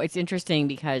 It's interesting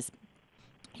because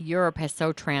Europe has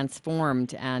so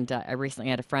transformed, and I recently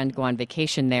had a friend go on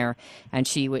vacation there, and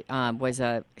she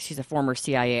she's a former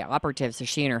CIA operative, so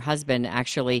she and her husband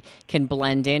actually can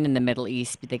blend in the Middle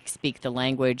East. They speak the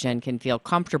language and can feel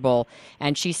comfortable.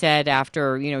 And she said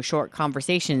after short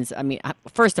conversations,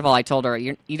 first of all, I told her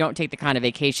you don't take the kind of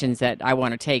vacations that I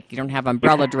want to take. You don't have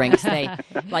umbrella drinks. They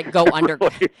go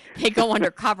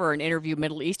undercover and interview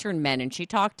Middle Eastern men. And she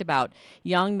talked about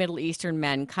young Middle Eastern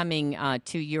men coming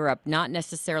to Europe, not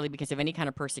necessarily necessarily because of any kind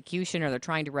of persecution or they're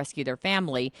trying to rescue their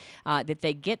family, that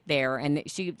they get there. And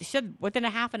she said within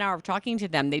a half an hour of talking to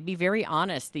them, they'd be very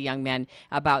honest, the young men,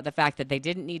 about the fact that they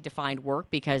didn't need to find work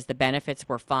because the benefits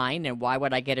were fine, and why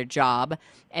would I get a job?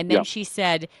 And then she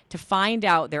said to find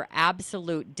out their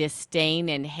absolute disdain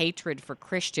and hatred for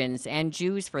Christians and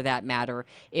Jews, for that matter,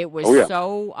 it was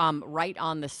so right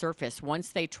on the surface. Once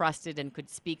they trusted and could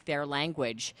speak their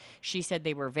language, she said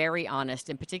they were very honest,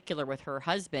 in particular with her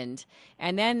husband.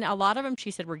 And then a lot of them, she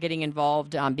said, were getting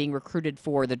involved, being recruited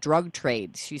for the drug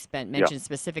trade. She mentioned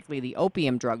specifically the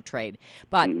opium drug trade.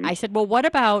 But I said, well, what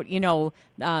about,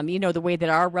 the way that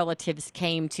our relatives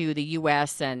came to the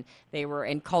U.S. and they were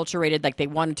enculturated, like they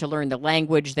wanted to learn the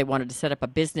language, they wanted to set up a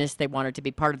business, they wanted to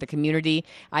be part of the community.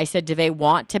 I said, do they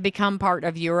want to become part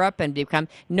of Europe and become?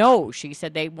 No, she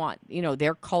said they want,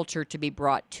 their culture to be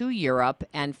brought to Europe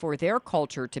and for their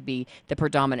culture to be the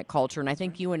predominant culture. And I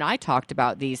think you and I talked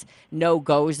about these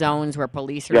no-go zones where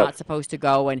police are not supposed to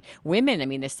go. And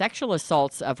women, the sexual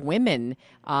assaults of women.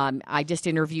 I just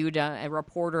interviewed a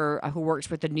reporter who works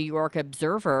with the New York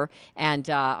Observer, and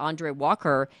Andre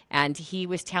Walker, and he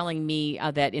was telling me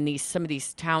that in some of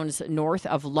these towns north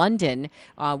of London,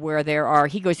 where there are,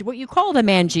 he goes, what you call them,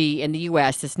 Angie, in the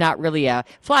U.S. is not really a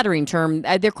flattering term.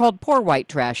 They're called poor white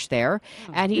trash there.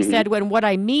 And he said, what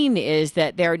I mean is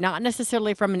that they're not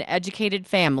necessarily from an educated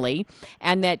family,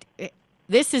 and that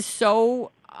this is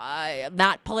so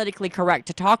not politically correct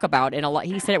to talk about. And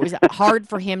he said it was hard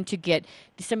for him to get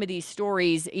some of these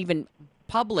stories even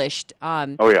published.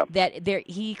 That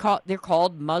they're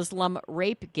called Muslim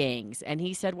rape gangs. And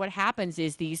he said what happens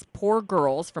is these poor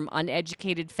girls from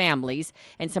uneducated families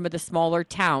and some of the smaller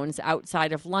towns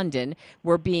outside of London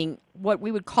were being, what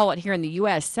we would call it here in the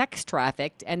U.S., sex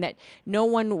trafficked, and that no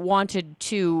one wanted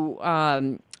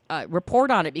to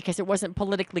report on it because it wasn't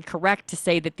politically correct to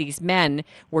say that these men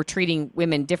were treating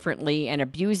women differently and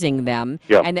abusing them,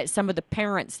 and that some of the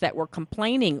parents that were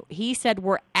complaining, he said,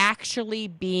 were actually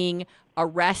being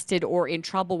arrested or in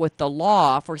trouble with the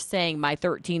law for saying my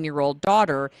 13-year-old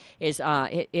daughter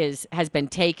has been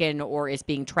taken or is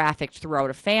being trafficked throughout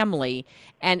a family.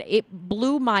 And it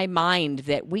blew my mind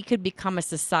that we could become a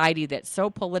society that's so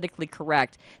politically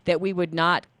correct that we would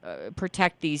not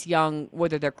protect these young,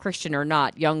 whether they're Christian or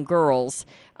not, young girls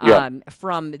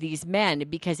from these men,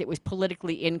 because it was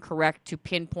politically incorrect to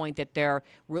pinpoint that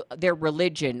their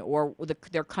religion or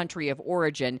their country of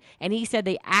origin. And he said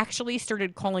they actually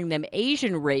started calling them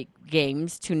Asian rape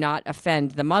games to not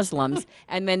offend the Muslims,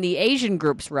 and then the Asian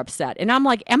groups were upset. And I'm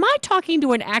like, am I talking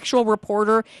to an actual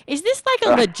reporter? Is this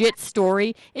like a legit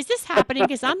story? Is this happening?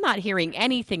 Because I'm not hearing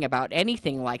anything about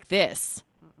anything like this.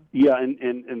 Yeah,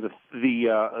 and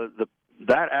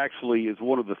that actually is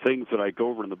one of the things that I go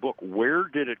over in the book. Where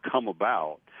did it come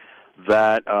about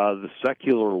that the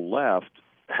secular left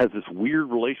has this weird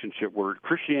relationship where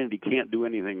Christianity can't do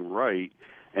anything right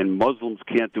and Muslims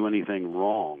can't do anything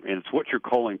wrong? And it's what you're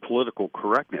calling political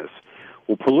correctness.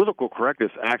 Well, political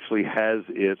correctness actually has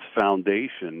its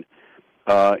foundation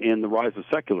in the rise of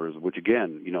secularism, which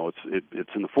again,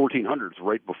 it's in the 1400s,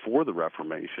 right before the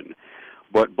Reformation.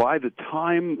 But by the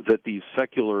time that these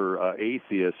secular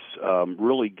atheists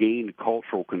really gained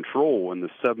cultural control in the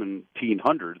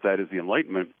 1700s, that is the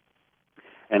Enlightenment,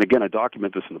 and again, I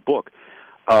document this in the book,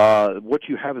 what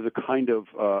you have is a kind of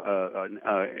an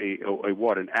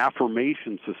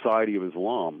affirmation society of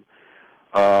Islam,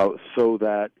 so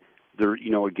that there,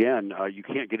 again, you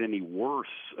can't get any worse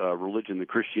religion than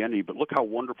Christianity. But look how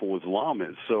wonderful Islam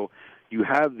is. So you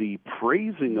have the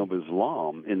praising of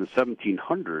Islam in the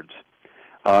 1700s.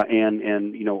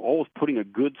 And always putting a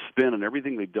good spin on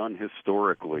everything they've done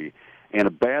historically, and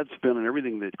a bad spin on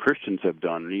everything that Christians have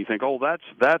done. And you think, oh, that's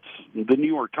the New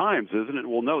York Times, isn't it?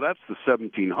 Well, no, that's the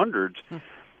 1700s,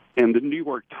 and the New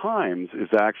York Times is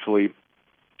actually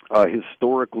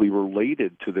historically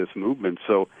related to this movement.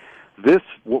 So this,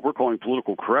 what we're calling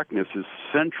political correctness, is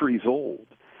centuries old,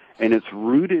 and it's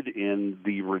rooted in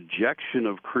the rejection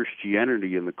of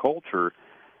Christianity in the culture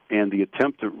and the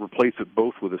attempt to replace it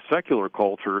both with a secular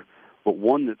culture, but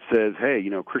one that says, hey,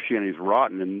 Christianity is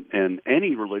rotten and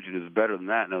any religion is better than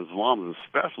that, and Islam is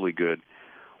especially good.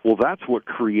 Well, that's what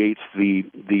creates the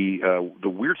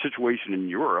weird situation in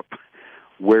Europe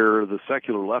where the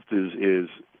secular left is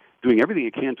doing everything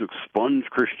it can to expunge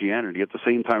Christianity, at the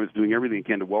same time it's doing everything it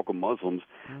can to welcome Muslims,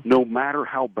 no matter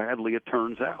how badly it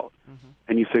turns out.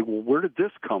 And you say, well, where did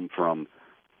this come from?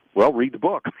 well, read the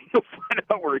book. You'll find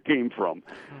out where it came from.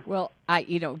 Well,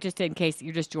 just in case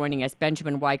you're just joining us,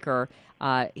 Benjamin Weicker,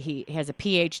 he has a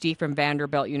PhD from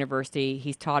Vanderbilt University.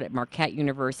 He's taught at Marquette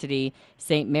University,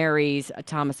 St. Mary's,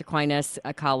 Thomas Aquinas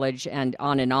College, and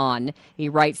on. He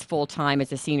writes full-time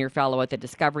as a senior fellow at the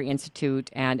Discovery Institute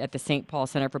and at the St. Paul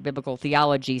Center for Biblical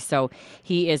Theology. So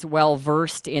he is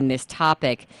well-versed in this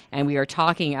topic, and we are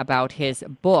talking about his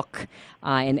book.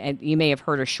 And you may have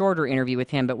heard a shorter interview with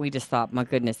him, but we just thought, my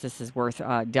goodness, this is worth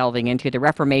delving into. The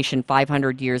Reformation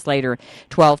 500 years later,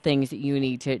 12 things that you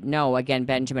need to know. Again,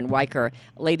 Benjamin Weicker.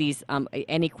 Ladies,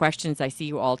 any questions? I see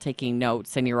you all taking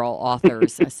notes, and you're all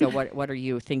authors. So what are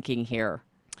you thinking here?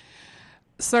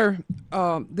 Sir,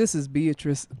 this is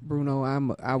Beatrice Bruno.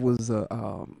 I was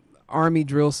a Army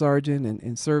drill sergeant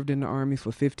and served in the Army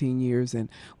for 15 years. And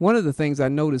one of the things I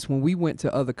noticed when we went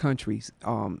to other countries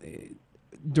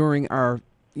during our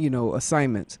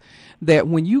assignments, that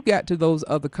when you got to those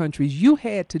other countries, you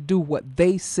had to do what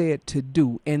they said to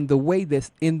do in the way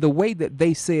that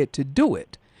they said to do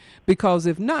it. Because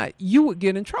if not, you would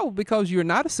get in trouble because you're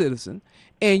not a citizen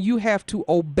and you have to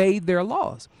obey their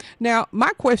laws. Now, my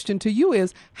question to you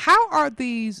is, how are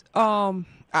these,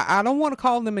 I don't want to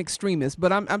call them extremists,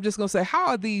 but I'm just going to say, how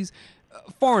are these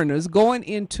foreigners going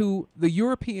into the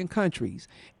European countries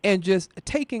and just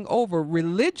taking over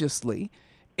religiously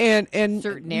and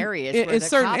certain areas where the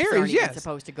certain cops areas, aren't even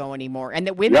supposed to go anymore, and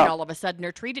that women all of a sudden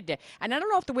are treated and I don't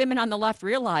know if the women on the left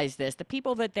realize this. The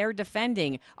people that they're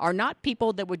defending are not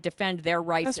people that would defend their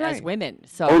rights as women.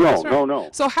 So no.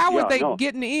 So how are they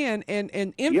getting in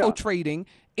and infiltrating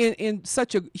in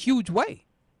such a huge way?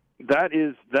 That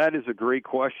is a great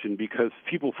question, because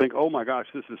people think, oh my gosh,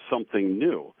 this is something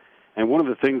new. And one of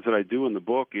the things that I do in the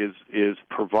book is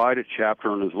provide a chapter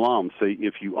on Islam. Say,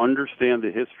 if you understand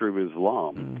the history of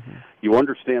Islam, you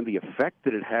understand the effect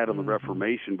that it had on the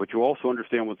Reformation, but you also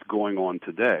understand what's going on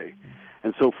today.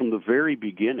 And so from the very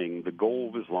beginning, the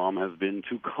goal of Islam has been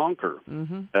to conquer.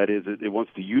 That is, it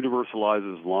wants to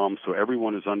universalize Islam so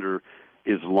everyone is under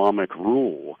Islamic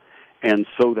rule. And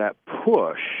so that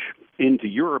push into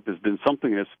Europe has been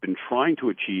something that's been trying to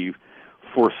achieve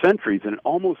for centuries, and it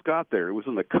almost got there. It was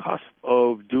on the cusp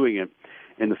of doing it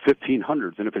in the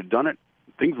 1500s, and if it had done it,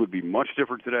 things would be much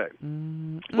different today.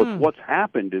 But what's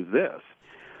happened is this.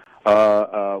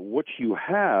 What you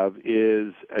have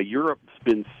is Europe's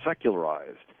been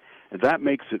secularized, and that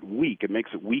makes it weak. It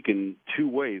makes it weak in two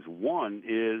ways. One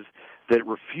is that it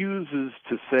refuses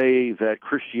to say that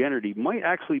Christianity might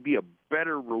actually be a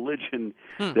better religion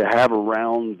to have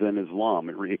around than Islam.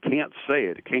 It can't say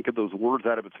it. It can't get those words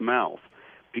out of its mouth,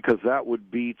 because that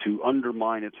would be to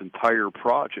undermine its entire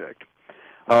project.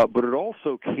 But it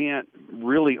also can't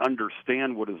really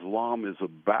understand what Islam is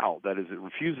about. That is, it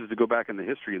refuses to go back in the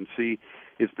history and see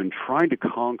it's been trying to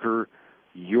conquer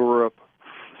Europe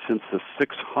since the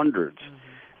 600s.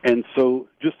 And so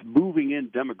just moving in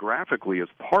demographically is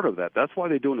part of that. That's why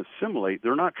they don't assimilate.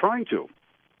 They're not trying to.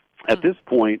 At this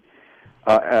point,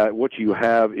 what you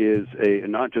have is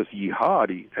not just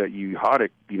jihadic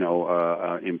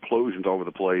implosions all over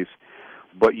the place,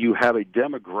 but you have a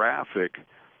demographic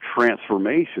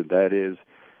transformation. That is,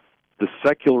 the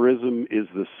secularism is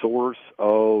the source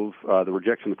of the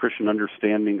rejection of the Christian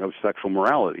understanding of sexual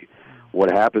morality. What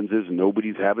happens is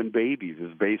nobody's having babies,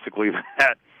 is basically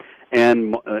that.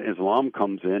 And Islam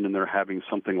comes in, and they're having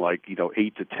something like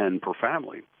 8 to 10 per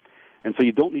family. And so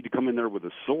you don't need to come in there with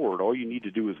a sword. All you need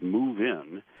to do is move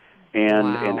in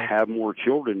and have more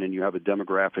children, and you have a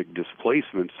demographic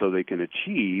displacement so they can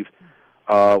achieve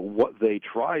what they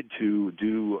tried to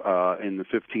do in the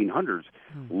 1500s,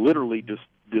 literally just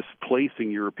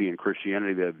displacing European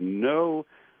Christianity. They have no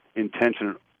intention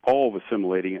at all of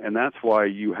assimilating it, and that's why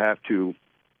you have to,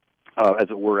 as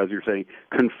it were, as you're saying,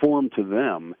 conform to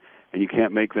them, and you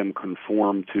can't make them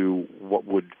conform to what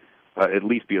would at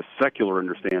least be a secular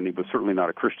understanding, but certainly not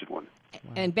a Christian one.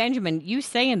 And Benjamin, you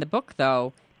say in the book,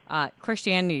 though,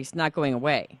 Christianity is not going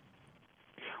away.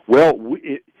 Well,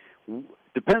 it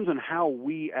depends on how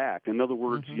we act. In other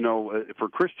words, for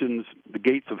Christians, the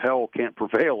gates of hell can't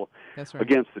prevail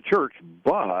against the church,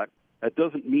 but that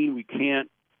doesn't mean we can't,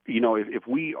 if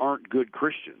we aren't good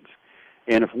Christians,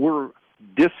 and if we're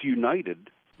disunited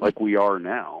like we are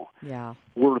now,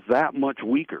 we're that much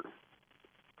weaker.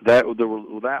 That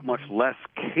we're that much less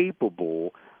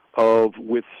capable of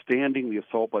withstanding the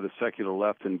assault by the secular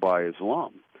left and by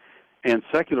Islam. And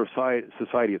secular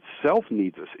society itself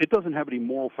needs us. It doesn't have any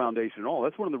moral foundation at all.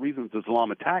 That's one of the reasons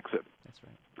Islam attacks it. That's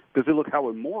right. Because they look how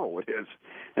immoral it is.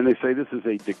 And they say this is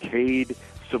a decayed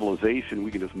civilization.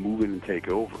 We can just move in and take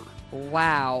over.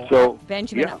 Wow. So,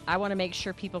 Benjamin, I want to make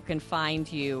sure people can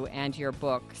find you and your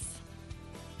books.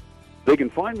 They can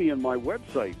find me on my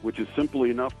website, which is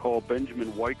simply enough called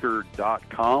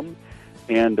benjaminweicker.com.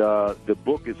 And the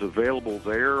book is available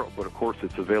there, but of course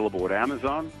it's available at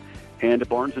Amazon and at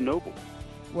Barnes & Noble.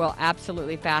 Well,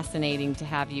 absolutely fascinating to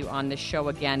have you on the show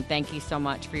again. Thank you so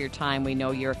much for your time. We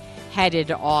know you're headed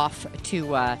off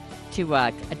to a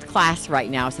class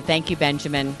right now, so thank you,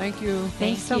 Benjamin. Thank you.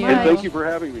 Thanks so And much. thank you for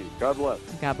having me. God bless.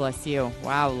 God bless you.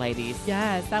 Wow, ladies.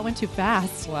 Yes, that went too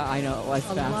fast. Well, I know it was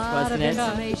A fast, lot wasn't of it?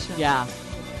 information. Yeah.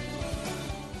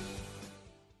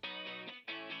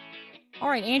 All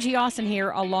right, Angie Austin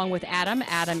here along with Adam.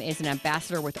 Adam is an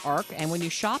ambassador with ARC, and when you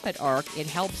shop at ARC, it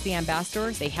helps the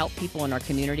ambassadors. They help people in our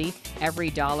community. Every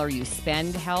dollar you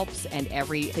spend helps, and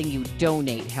everything you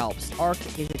donate helps. ARC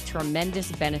is a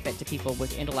tremendous benefit to people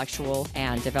with intellectual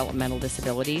and developmental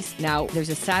disabilities. Now, there's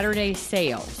a Saturday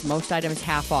sale. Most items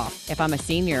half off. If I'm a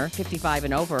senior, 55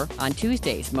 and over, on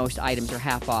Tuesdays, most items are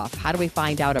half off. How do we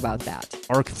find out about that?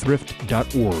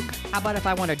 arcthrift.org. How about if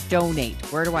I want to donate?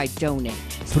 Where do I donate?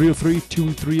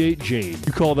 303-238-JANE.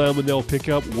 You call them and they'll pick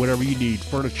up whatever you need.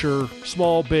 Furniture,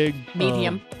 small, big.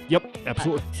 Medium. Yep,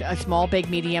 absolutely. A small, big,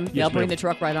 medium. Yes, They'll bring ma'am. the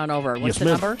truck right on over. What's Yes, the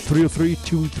ma'am. number?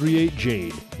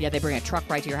 303-238-JANE. Yeah, they bring a truck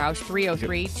right to your house.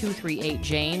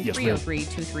 303-238-JANE. Yes, ma'am.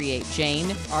 303-238-JANE.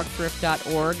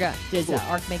 arcthrift.org. Does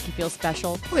ARC make you feel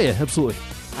special? Oh, yeah, absolutely.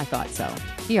 I thought so.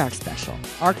 You are special.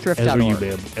 arcthrift.org. As are you,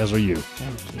 ma'am. As are you.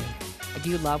 Thank you. Do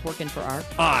you love working for ARC?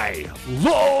 I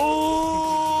love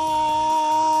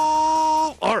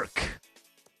ARC.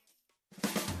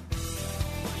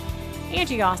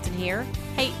 Angie Austin here.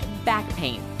 Hey, back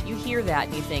pain. You hear that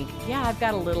and you think, yeah, I've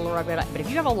got a little or I've got a... But if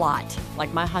you have a lot,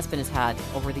 like my husband has had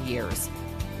over the years,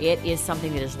 it is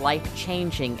something that is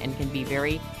life-changing and can be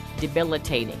very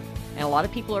debilitating. And a lot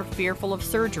of people are fearful of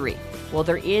surgery. Well,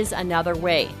 there is another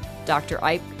way. Dr.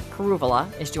 Ike Karuvula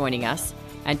is joining us.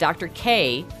 And Dr.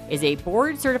 K is a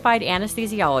board-certified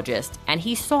anesthesiologist, and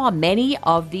he saw many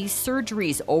of these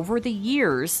surgeries over the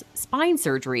years, spine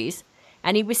surgeries,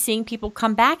 and he was seeing people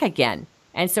come back again.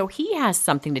 And so he has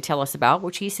something to tell us about,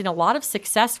 which he's seen a lot of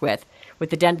success with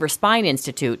the Denver Spine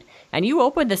Institute. And you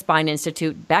opened the Spine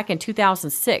Institute back in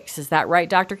 2006. Is that right,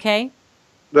 Dr. K?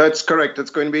 That's correct.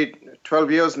 It's going to be 12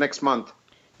 years next month.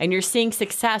 And you're seeing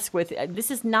success with,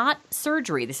 this is not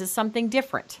surgery. This is something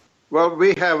different. Well,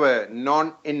 we have a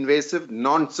non-invasive,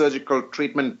 non-surgical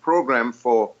treatment program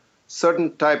for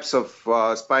certain types of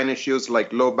spine issues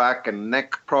like low back and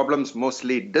neck problems,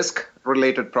 mostly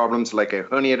disc-related problems like a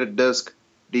herniated disc,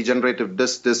 degenerative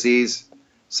disc disease,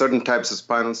 certain types of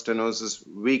spinal stenosis.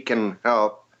 We can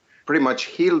help pretty much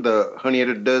heal the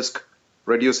herniated disc,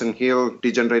 reduce and heal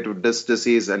degenerative disc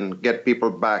disease, and get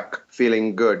people back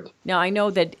feeling good. Now, I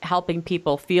know that helping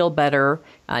people feel better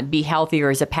and be healthier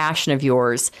is a passion of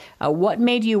yours. What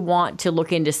made you want to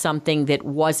look into something that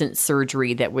wasn't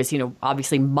surgery, that was,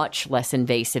 obviously much less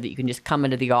invasive, that you can just come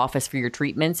into the office for your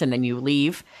treatments and then you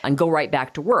leave and go right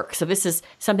back to work? So this is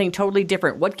something totally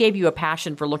different. What gave you a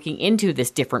passion for looking into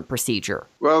this different procedure?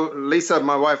 Well, Lisa,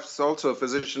 my wife's also a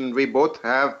physician. We both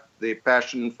have the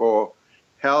passion for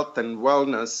health and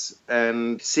wellness,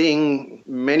 and seeing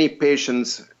many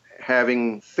patients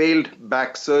having failed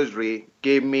back surgery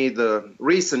gave me the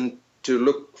reason to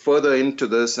look further into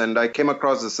this, and I came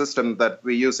across a system that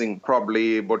we're using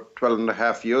probably about 12 and a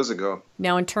half years ago.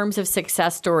 Now, in terms of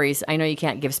success stories, I know you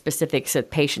can't give specifics of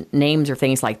patient names or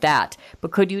things like that, but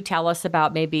could you tell us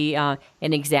about maybe an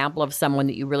example of someone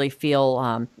that you really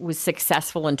feel was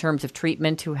successful in terms of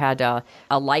treatment, who had a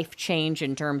life change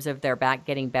in terms of their back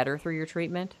getting better through your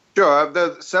treatment? Sure.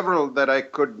 There's several that I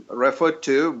could refer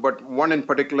to, but one in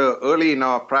particular, early in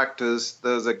our practice,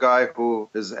 there's a guy who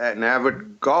is an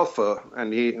avid golfer,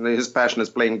 and his passion is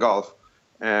playing golf.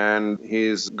 And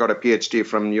he's got a PhD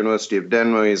from University of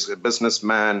Denver. He's a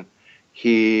businessman.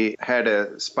 He had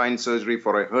a spine surgery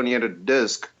for a herniated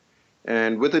disc,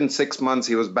 and within 6 months,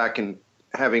 he was back in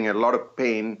having a lot of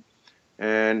pain.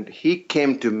 And he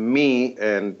came to me,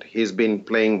 and he's been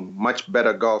playing much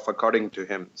better golf, according to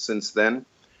him, since then.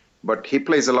 But he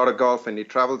plays a lot of golf and he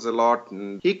travels a lot,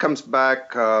 and he comes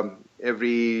back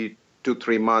every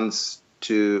 2-3 months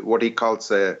to what he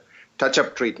calls a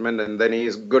touch-up treatment, and then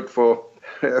he's good for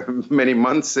many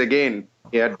months again.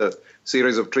 He had a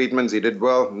series of treatments, he did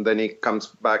well, and then he comes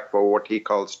back for what he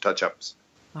calls touch-ups.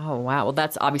 Oh, wow. Well,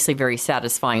 that's obviously very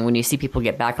satisfying when you see people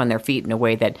get back on their feet in a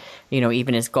way that,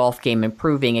 even his golf game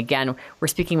improving. Again, we're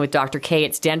speaking with Dr. K.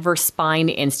 It's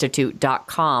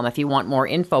denverspineinstitute.com if you want more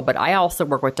info. But I also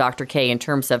work with Dr. K in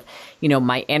terms of,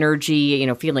 my energy,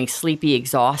 feeling sleepy,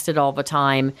 exhausted all the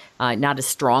time, not as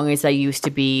strong as I used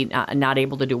to be, not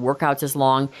able to do workouts as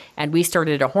long. And we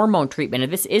started a hormone treatment.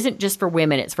 And this isn't just for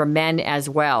women, it's for men as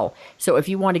well. So if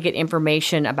you want to get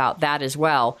information about that as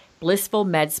well,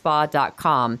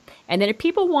 blissfulmedspa.com. And then if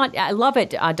people want, I love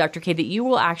it, Dr. K, that you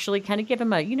will actually kind of give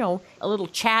them a little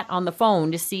chat on the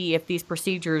phone to see if these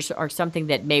procedures are something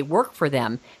that may work for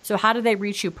them. So how do they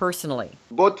reach you personally?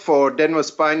 Both for Denver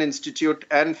Spine Institute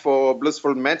and for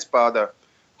Blissful Med Spa, the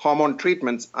hormone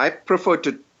treatments, I prefer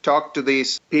to talk to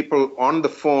these people on the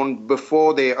phone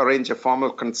before they arrange a formal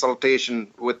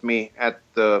consultation with me at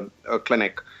the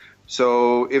clinic.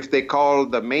 So if they call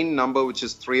the main number, which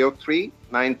is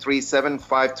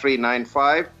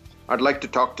 303-937-5395, I'd like to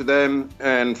talk to them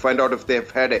and find out if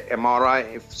they've had an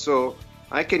MRI. If so,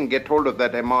 I can get hold of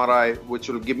that MRI, which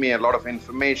will give me a lot of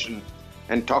information,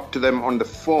 and talk to them on the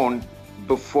phone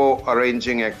before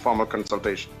arranging a formal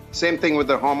consultation. Same thing with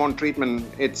the hormone treatment.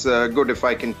 It's good if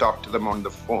I can talk to them on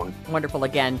the phone. Wonderful.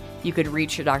 Again, you could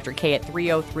reach Dr. K at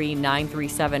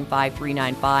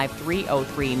 303-937-5395,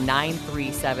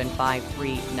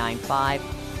 303-937-5395,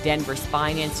 Denver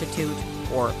Spine Institute,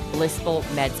 or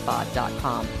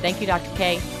blissfulmedspa.com. Thank you, Dr.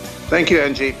 K. Thank you,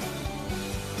 Angie.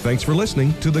 Thanks for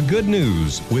listening to The Good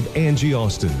News with Angie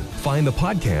Austin. Find the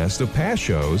podcast of past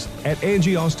shows at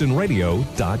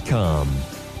angieaustinradio.com.